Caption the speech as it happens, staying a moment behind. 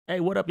Hey,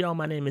 what up, y'all?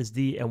 My name is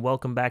D, and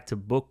welcome back to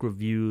Book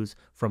Reviews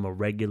from a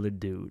Regular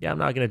Dude. Yeah, I'm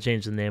not going to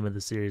change the name of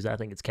the series. I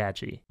think it's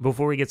catchy.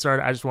 Before we get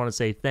started, I just want to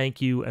say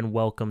thank you and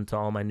welcome to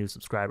all my new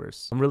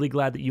subscribers. I'm really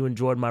glad that you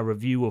enjoyed my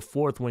review of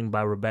Fourth Wing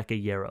by Rebecca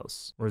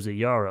Yarros. Or is it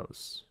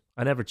Yarros?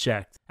 I never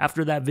checked.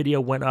 After that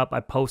video went up, I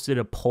posted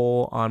a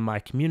poll on my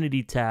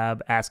community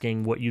tab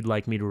asking what you'd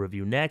like me to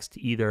review next,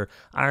 either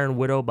Iron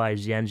Widow by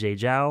Xiran Jay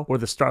Xhao or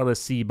The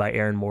Starless Sea by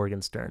Erin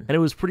Morgenstern. And it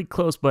was pretty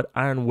close, but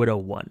Iron Widow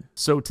won.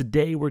 So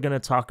today we're going to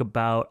talk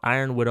about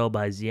Iron Widow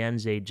by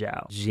Xiran Jay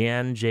Xhao.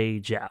 Xiran Jay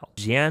Xhao.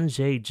 Xiran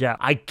Jay Xhao.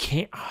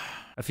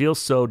 I feel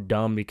so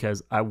dumb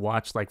because I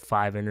watched like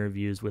 5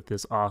 interviews with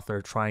this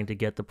author trying to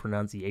get the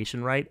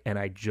pronunciation right, and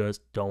I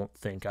just don't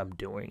think I'm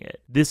doing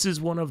it. This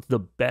is one of the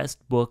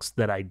best books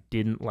that I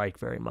didn't like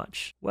very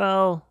much.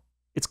 Well,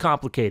 it's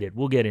complicated.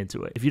 We'll get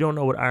into it. If you don't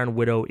know what Iron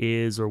Widow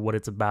is or what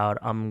it's about,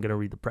 I'm going to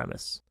read the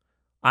premise.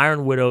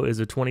 Iron Widow is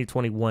a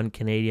 2021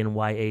 Canadian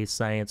YA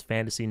science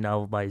fantasy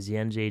novel by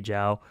Xiran Jay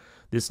Xhao.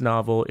 This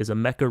novel is a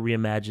mecha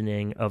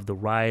reimagining of the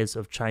rise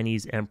of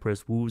Chinese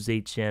Empress Wu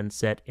Zetian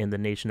set in the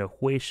nation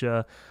of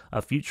Huixia,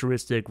 a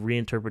futuristic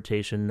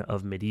reinterpretation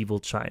of medieval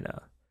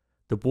China.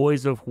 The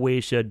boys of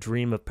Huixia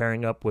dream of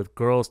pairing up with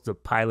girls to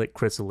pilot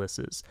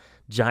chrysalises,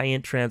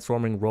 giant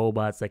transforming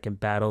robots that can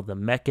battle the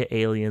mecha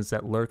aliens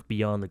that lurk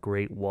beyond the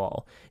Great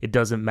Wall. It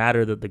doesn't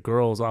matter that the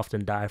girls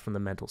often die from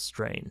the mental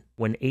strain.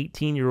 When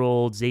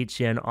 18-year-old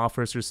Zetian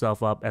offers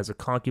herself up as a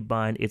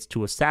concubine, it's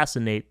to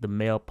assassinate the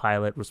male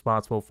pilot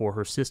responsible for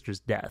her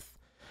sister's death.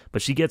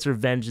 But she gets her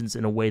vengeance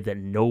in a way that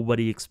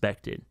nobody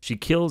expected. She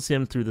kills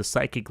him through the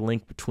psychic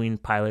link between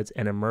pilots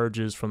and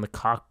emerges from the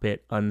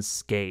cockpit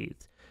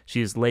unscathed. She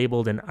is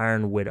labeled an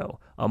Iron Widow,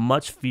 a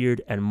much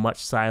feared and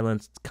much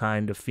silenced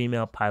kind of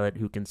female pilot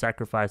who can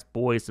sacrifice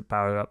boys to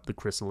power up the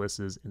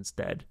chrysalises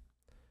instead.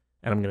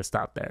 And I'm going to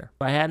stop there.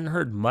 I hadn't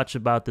heard much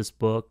about this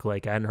book, I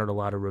hadn't heard a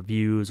lot of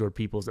reviews or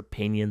people's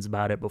opinions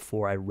about it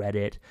before I read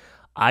it.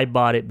 I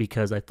bought it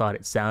because I thought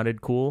it sounded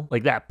cool.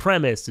 That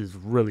premise is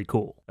really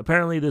cool.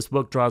 Apparently this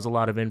book draws a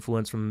lot of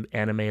influence from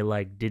anime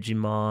like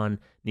Digimon,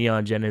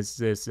 Neon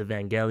Genesis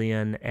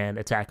Evangelion, and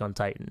Attack on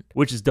Titan,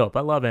 which is dope.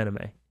 I love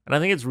anime. And I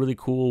think it's really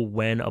cool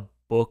when a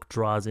book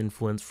draws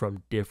influence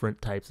from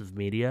different types of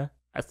media.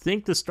 I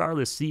think The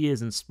Starless Sea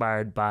is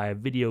inspired by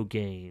video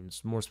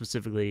games, more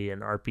specifically an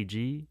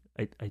RPG,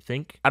 I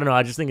think. I don't know,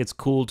 I just think it's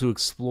cool to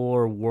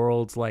explore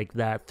worlds like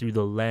that through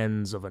the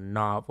lens of a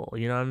novel,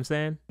 you know what I'm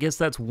saying? I guess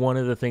that's one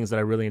of the things that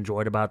I really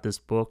enjoyed about this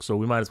book, so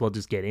we might as well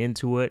just get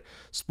into it.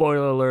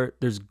 Spoiler alert,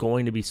 there's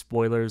going to be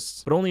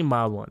spoilers, but only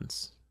mild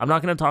ones. I'm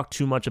not going to talk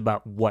too much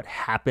about what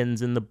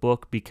happens in the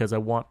book because I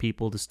want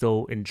people to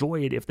still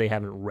enjoy it if they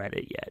haven't read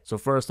it yet. So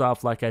first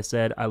off, like I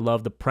said, I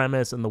love the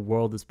premise and the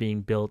world that's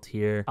being built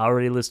here. I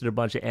already listed a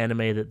bunch of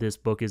anime that this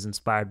book is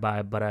inspired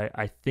by, but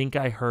I think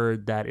I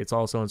heard that it's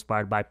also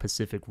inspired by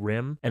Pacific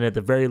Rim. And at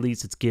the very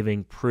least, it's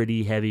giving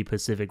pretty heavy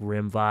Pacific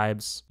Rim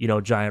vibes. You know,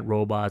 giant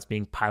robots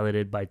being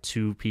piloted by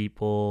 2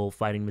 people,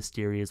 fighting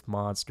mysterious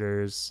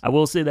monsters. I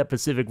will say that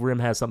Pacific Rim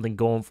has something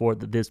going for it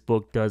that this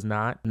book does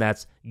not, and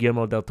that's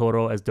Guillermo del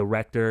Toro as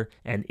director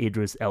and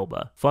Idris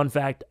Elba. Fun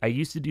fact, I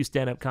used to do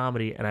stand-up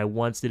comedy and I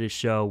once did a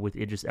show with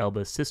Idris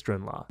Elba's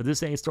sister-in-law. But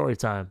this ain't story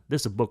time,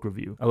 this is a book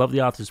review. I love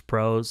the author's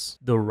prose.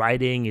 The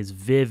writing is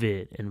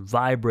vivid and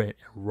vibrant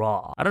and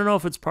raw. I don't know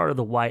if it's part of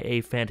the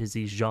YA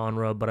fantasy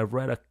genre, but I've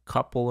read a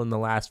couple in the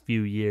last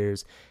few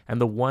years,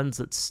 and the ones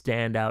that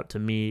stand out to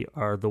me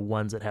are the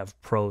ones that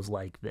have prose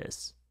like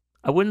this.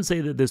 I wouldn't say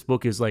that this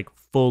book is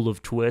full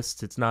of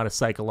twists. It's not a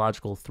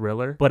psychological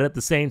thriller, but at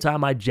the same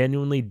time, I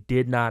genuinely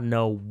did not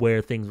know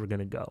where things were going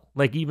to go.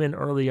 Even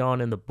early on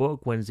in the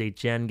book when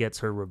Zetian gets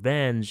her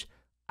revenge,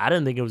 I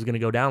didn't think it was going to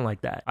go down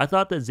like that. I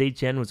thought that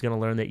Zetian was going to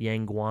learn that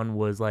Yang Guan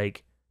was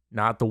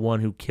not the one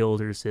who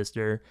killed her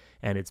sister,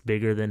 and it's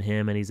bigger than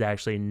him, and he's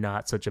actually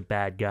not such a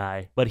bad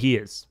guy. But he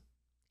is.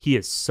 He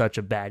is such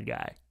a bad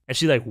guy. And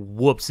she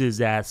whoops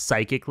his ass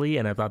psychically,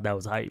 and I thought that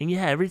was hype. And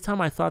yeah, every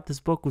time I thought this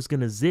book was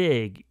gonna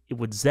zig, it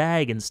would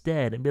zag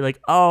instead and be like,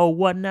 oh,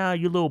 what now,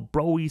 you little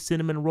broy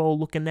cinnamon roll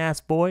looking ass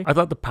boy? I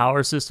thought the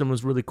power system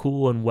was really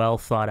cool and well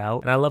thought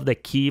out. And I love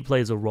that Ki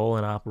plays a role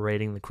in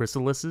operating the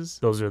chrysalises.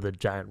 Those are the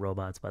giant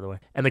robots, by the way.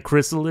 And the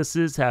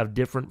chrysalises have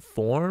different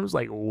forms.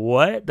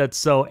 What? That's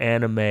so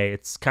anime.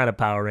 It's kind of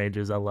Power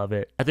Rangers. I love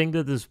it. I think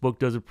that this book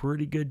does a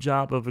pretty good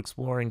job of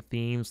exploring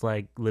themes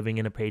like living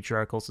in a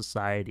patriarchal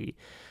society,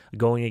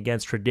 going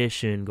against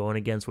tradition, going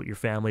against what your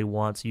family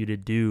wants you to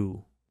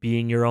do,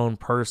 being your own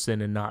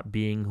person and not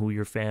being who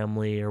your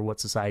family or what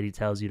society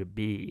tells you to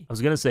be. I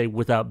was going to say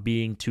without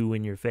being too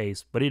in your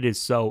face, but it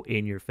is so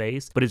in your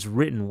face, but it's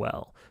written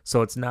well.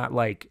 So it's not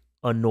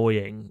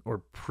annoying or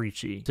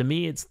preachy. To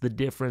me, it's the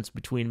difference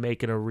between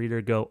making a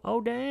reader go,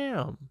 oh,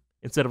 damn,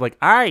 instead of all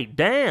right,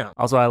 damn.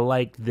 Also, I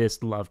like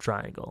this love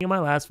triangle. In my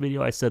last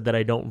video, I said that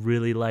I don't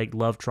really like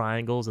love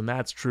triangles, and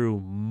that's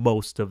true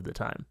most of the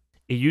time.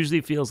 It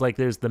usually feels like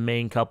there's the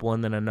main couple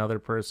and then another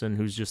person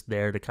who's just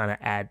there to kind of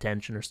add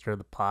tension or stir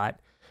the pot.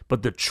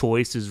 but the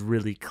choice is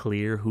really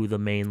clear who the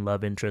main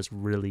love interest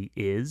really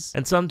is.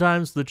 And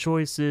sometimes the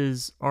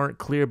choices aren't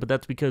clear, but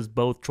that's because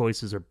both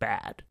choices are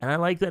bad. And I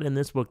like that in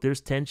this book,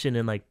 there's tension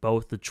in like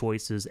both the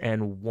choices,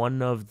 and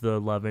one of the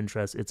love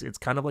interests, it's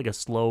kind of like a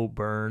slow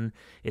burn.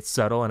 It's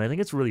subtle, and I think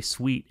it's really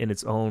sweet in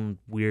its own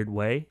weird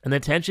way. And the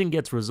tension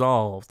gets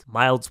resolved,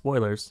 mild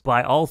spoilers,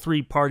 by all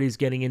three parties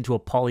getting into a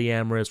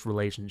polyamorous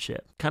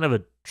relationship. Kind of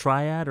a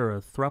triad or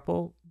a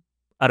throuple?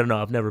 I don't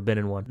know, I've never been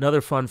in one. Another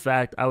fun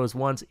fact, I was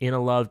once in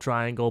a love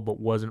triangle but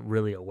wasn't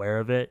really aware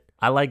of it.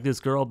 I liked this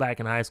girl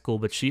back in high school,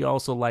 but she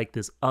also liked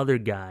this other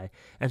guy.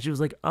 And she was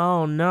like,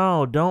 oh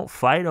no, don't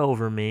fight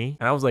over me.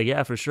 And I was like,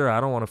 yeah, for sure,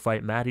 I don't want to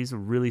fight Matt. He's a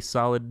really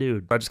solid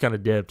dude. I just kind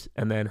of dipped,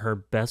 and then her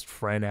best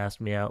friend asked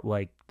me out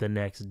like the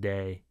next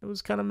day. It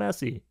was kind of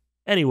messy.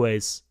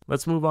 Anyways,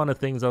 let's move on to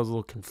things I was a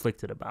little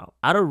conflicted about.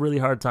 I had a really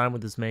hard time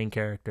with this main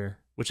character,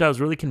 which I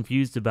was really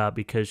confused about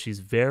because she's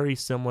very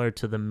similar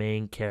to the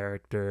main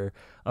character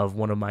of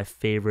one of my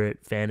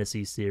favorite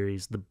fantasy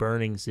series, the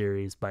Burning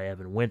series by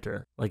Evan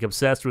Winter. Like,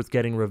 obsessed with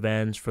getting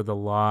revenge for the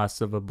loss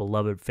of a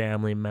beloved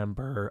family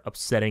member,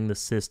 upsetting the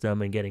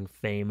system and getting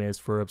famous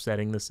for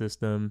upsetting the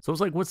system. So I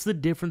was like, what's the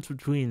difference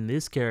between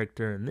this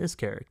character and this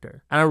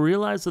character? And I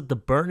realized that the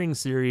Burning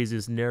series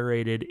is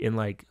narrated in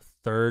like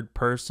third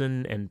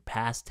person and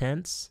past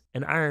tense,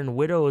 and Iron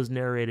Widow is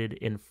narrated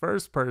in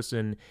first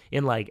person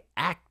in like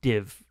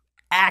active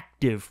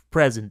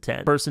present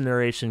tense. Person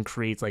narration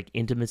creates like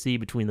intimacy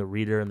between the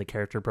reader and the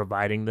character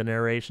providing the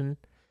narration,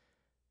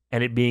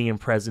 and it being in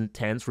present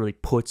tense really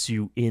puts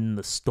you in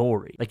the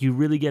story. Like, you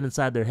really get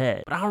inside their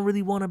head. But I don't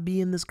really want to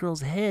be in this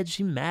girl's head.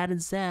 She's mad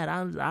and sad.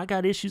 I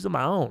got issues of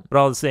my own. But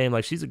all the same,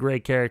 like, she's a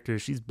great character.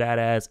 She's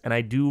badass, and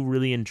I do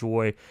really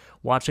enjoy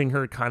watching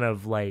her kind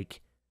of like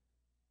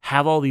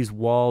have all these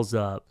walls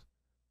up,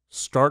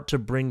 start to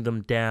bring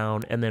them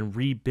down, and then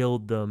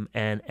rebuild them.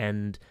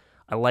 And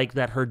I like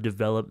that her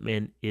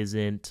development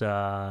isn't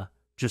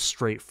just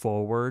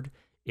straightforward.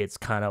 It's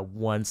kind of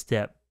one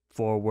step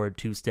forward,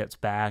 two steps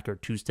back, or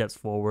two steps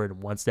forward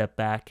and one step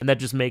back. And that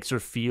just makes her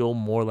feel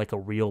more like a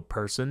real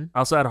person. I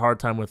also had a hard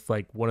time with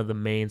like one of the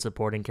main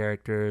supporting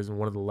characters and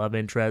one of the love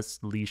interests,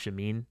 Lee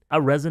Shamin. I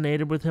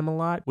resonated with him a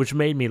lot, which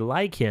made me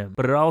like him,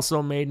 but it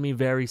also made me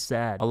very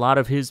sad. A lot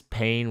of his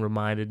pain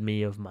reminded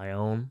me of my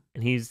own.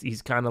 And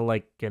he's kind of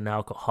like an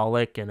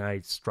alcoholic, and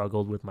I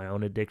struggled with my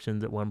own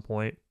addictions at one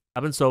point.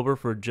 I've been sober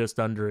for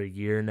just under a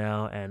year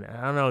now, and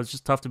I don't know, it's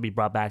just tough to be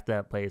brought back to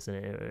that place, and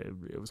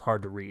it was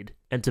hard to read.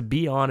 And to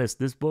be honest,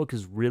 this book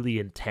is really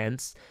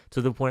intense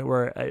to the point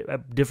where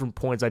at different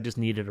points I just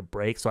needed a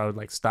break, so I would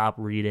like stop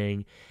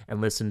reading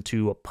and listen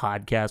to a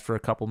podcast for a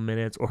couple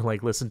minutes, or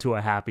like listen to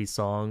a happy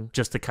song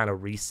just to kind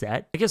of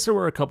reset. I guess there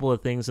were a couple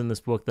of things in this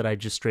book that I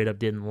just straight up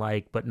didn't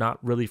like, but not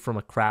really from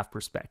a craft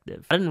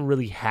perspective. I didn't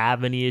really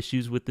have any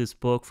issues with this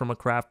book from a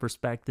craft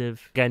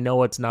perspective. Like, I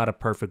know it's not a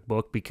perfect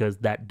book because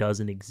that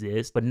doesn't exist,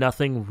 but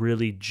nothing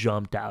really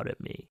jumped out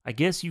at me. I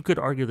guess you could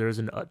argue there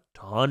isn't a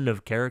ton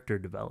of character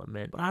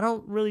development, but I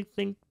don't really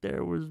think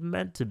there was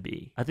meant to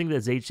be. I think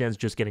that Zhao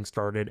just getting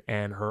started,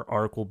 and her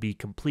arc will be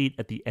complete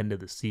at the end of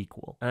the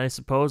sequel. And I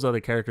suppose other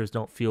characters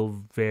don't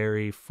feel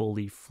very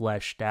fully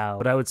fleshed out,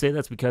 but I would say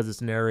that's because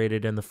it's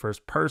narrated in the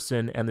first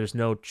person and there's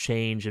no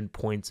change in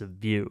points of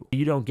view.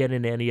 You don't get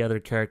into any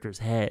other characters'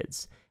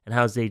 heads. And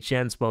how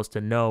Zhao supposed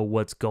to know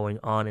what's going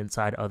on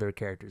inside other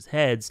characters'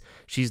 heads?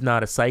 She's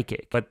not a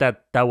psychic. But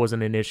that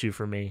wasn't an issue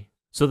for me.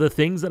 So the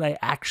things that I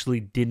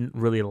actually didn't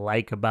really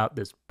like about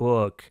this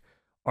book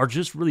are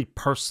just really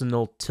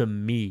personal to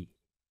me.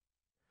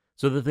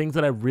 So the things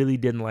that I really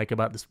didn't like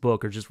about this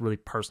book are just really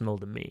personal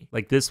to me.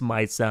 Like, this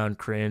might sound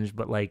cringe,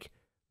 but like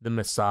the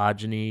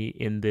misogyny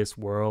in this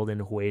world in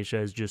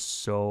Huaxia is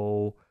just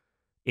so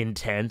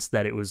intense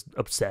that it was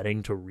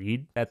upsetting to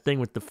read. That thing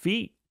with the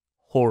feet,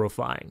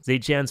 horrifying.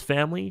 Zhao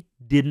family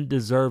didn't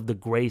deserve the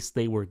grace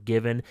they were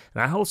given,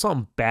 and I hope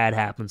something bad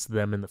happens to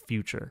them in the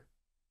future.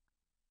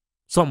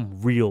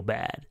 Something real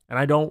bad. And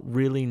I don't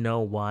really know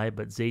why,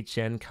 but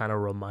Zhao kind of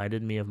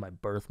reminded me of my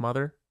birth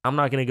mother. I'm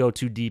not going to go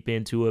too deep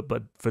into it,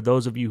 but for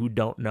those of you who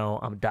don't know,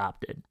 I'm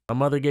adopted. My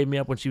mother gave me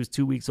up when she was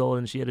 2 weeks old,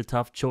 and she had a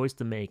tough choice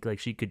to make. Like,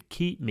 she could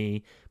keep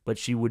me, but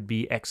she would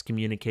be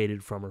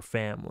excommunicated from her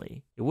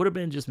family. It would have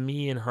been just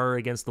me and her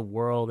against the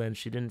world, and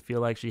she didn't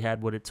feel like she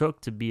had what it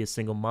took to be a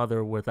single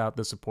mother without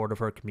the support of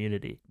her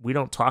community. We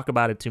don't talk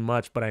about it too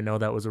much, but I know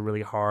that was a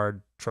really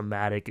hard,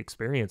 traumatic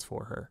experience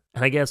for her.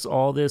 And I guess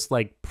all this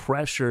like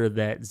pressure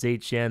that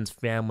Zhao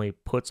family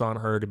puts on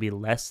her to be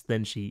less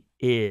than she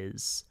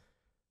is,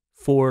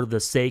 for the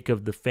sake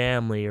of the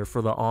family, or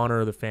for the honor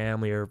of the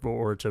family,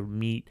 or to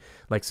meet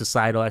like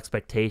societal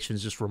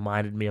expectations, just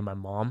reminded me of my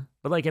mom.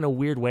 But like in a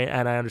weird way,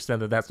 and I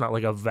understand that that's not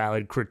like a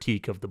valid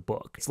critique of the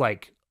book. It's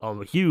like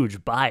a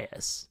huge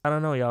bias. I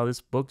don't know, y'all,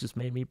 this book just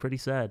made me pretty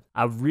sad.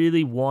 I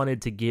really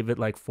wanted to give it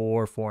like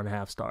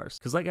 4.5 stars.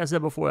 Because like I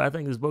said before, I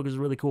think this book is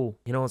really cool.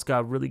 You know, it's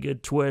got really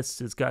good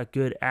twists, it's got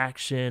good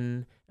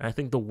action, And I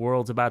think the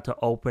world's about to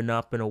open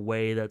up in a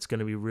way that's going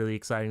to be really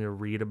exciting to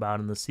read about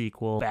in the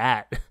sequel.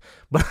 Bad.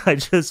 But I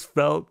just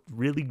felt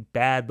really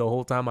bad the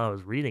whole time I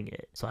was reading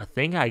it. So I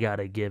think I got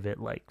to give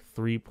it like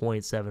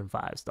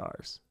 3.75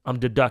 stars. I'm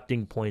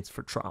deducting points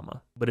for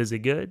trauma. But is it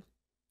good?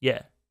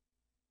 Yeah.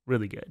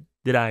 Really good.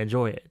 Did I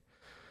enjoy it?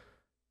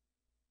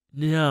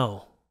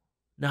 No.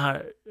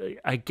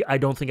 I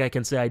don't think I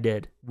can say I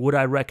did. Would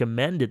I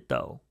recommend it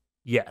though?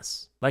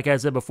 Yes. Like I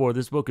said before,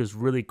 this book is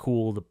really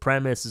cool. The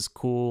premise is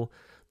cool.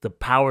 The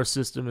power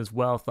system is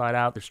well thought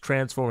out. There's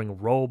transforming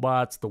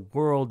robots. The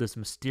world is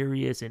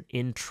mysterious and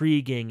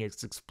intriguing.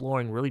 It's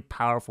exploring really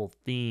powerful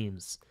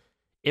themes.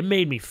 It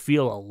made me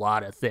feel a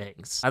lot of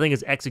things. I think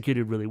it's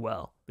executed really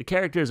well. The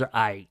characters are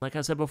aight. Like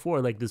I said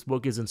before, like this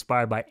book is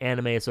inspired by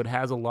anime, so it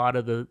has a lot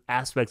of the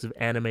aspects of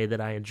anime that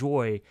I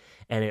enjoy,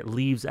 and it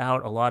leaves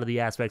out a lot of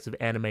the aspects of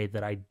anime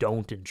that I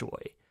don't enjoy.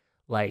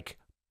 Like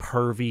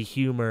pervy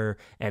humor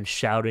and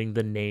shouting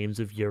the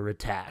names of your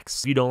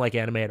attacks. If you don't like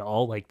anime at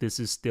all, like this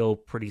is still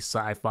pretty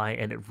sci-fi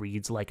and it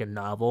reads like a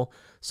novel.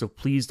 So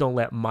please don't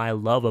let my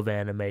love of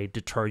anime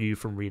deter you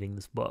from reading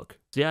this book.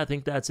 So yeah, I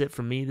think that's it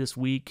from me this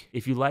week.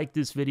 If you like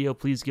this video,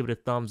 please give it a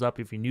thumbs up.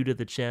 If you're new to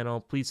the channel,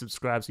 please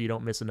subscribe so you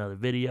don't miss another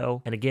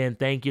video. And again,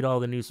 thank you to all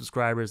the new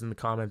subscribers in the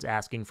comments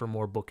asking for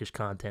more bookish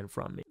content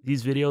from me.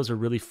 These videos are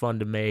really fun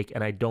to make,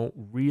 and I don't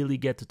really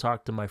get to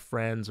talk to my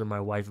friends or my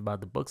wife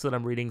about the books that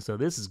I'm reading, so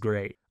this is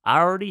great.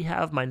 I already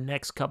have my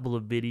next couple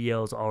of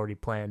videos already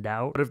planned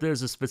out, but if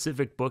there's a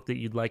specific book that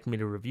you'd like me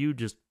to review,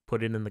 just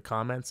put it in the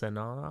comments and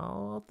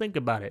I'll think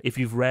about it. If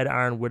you've read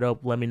Iron Widow,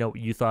 let me know what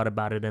you thought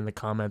about it in the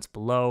comments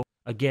below.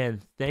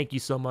 Again, thank you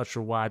so much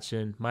for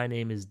watching. My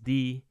name is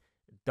D.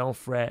 Don't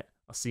fret.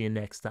 I'll see you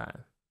next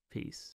time. Peace.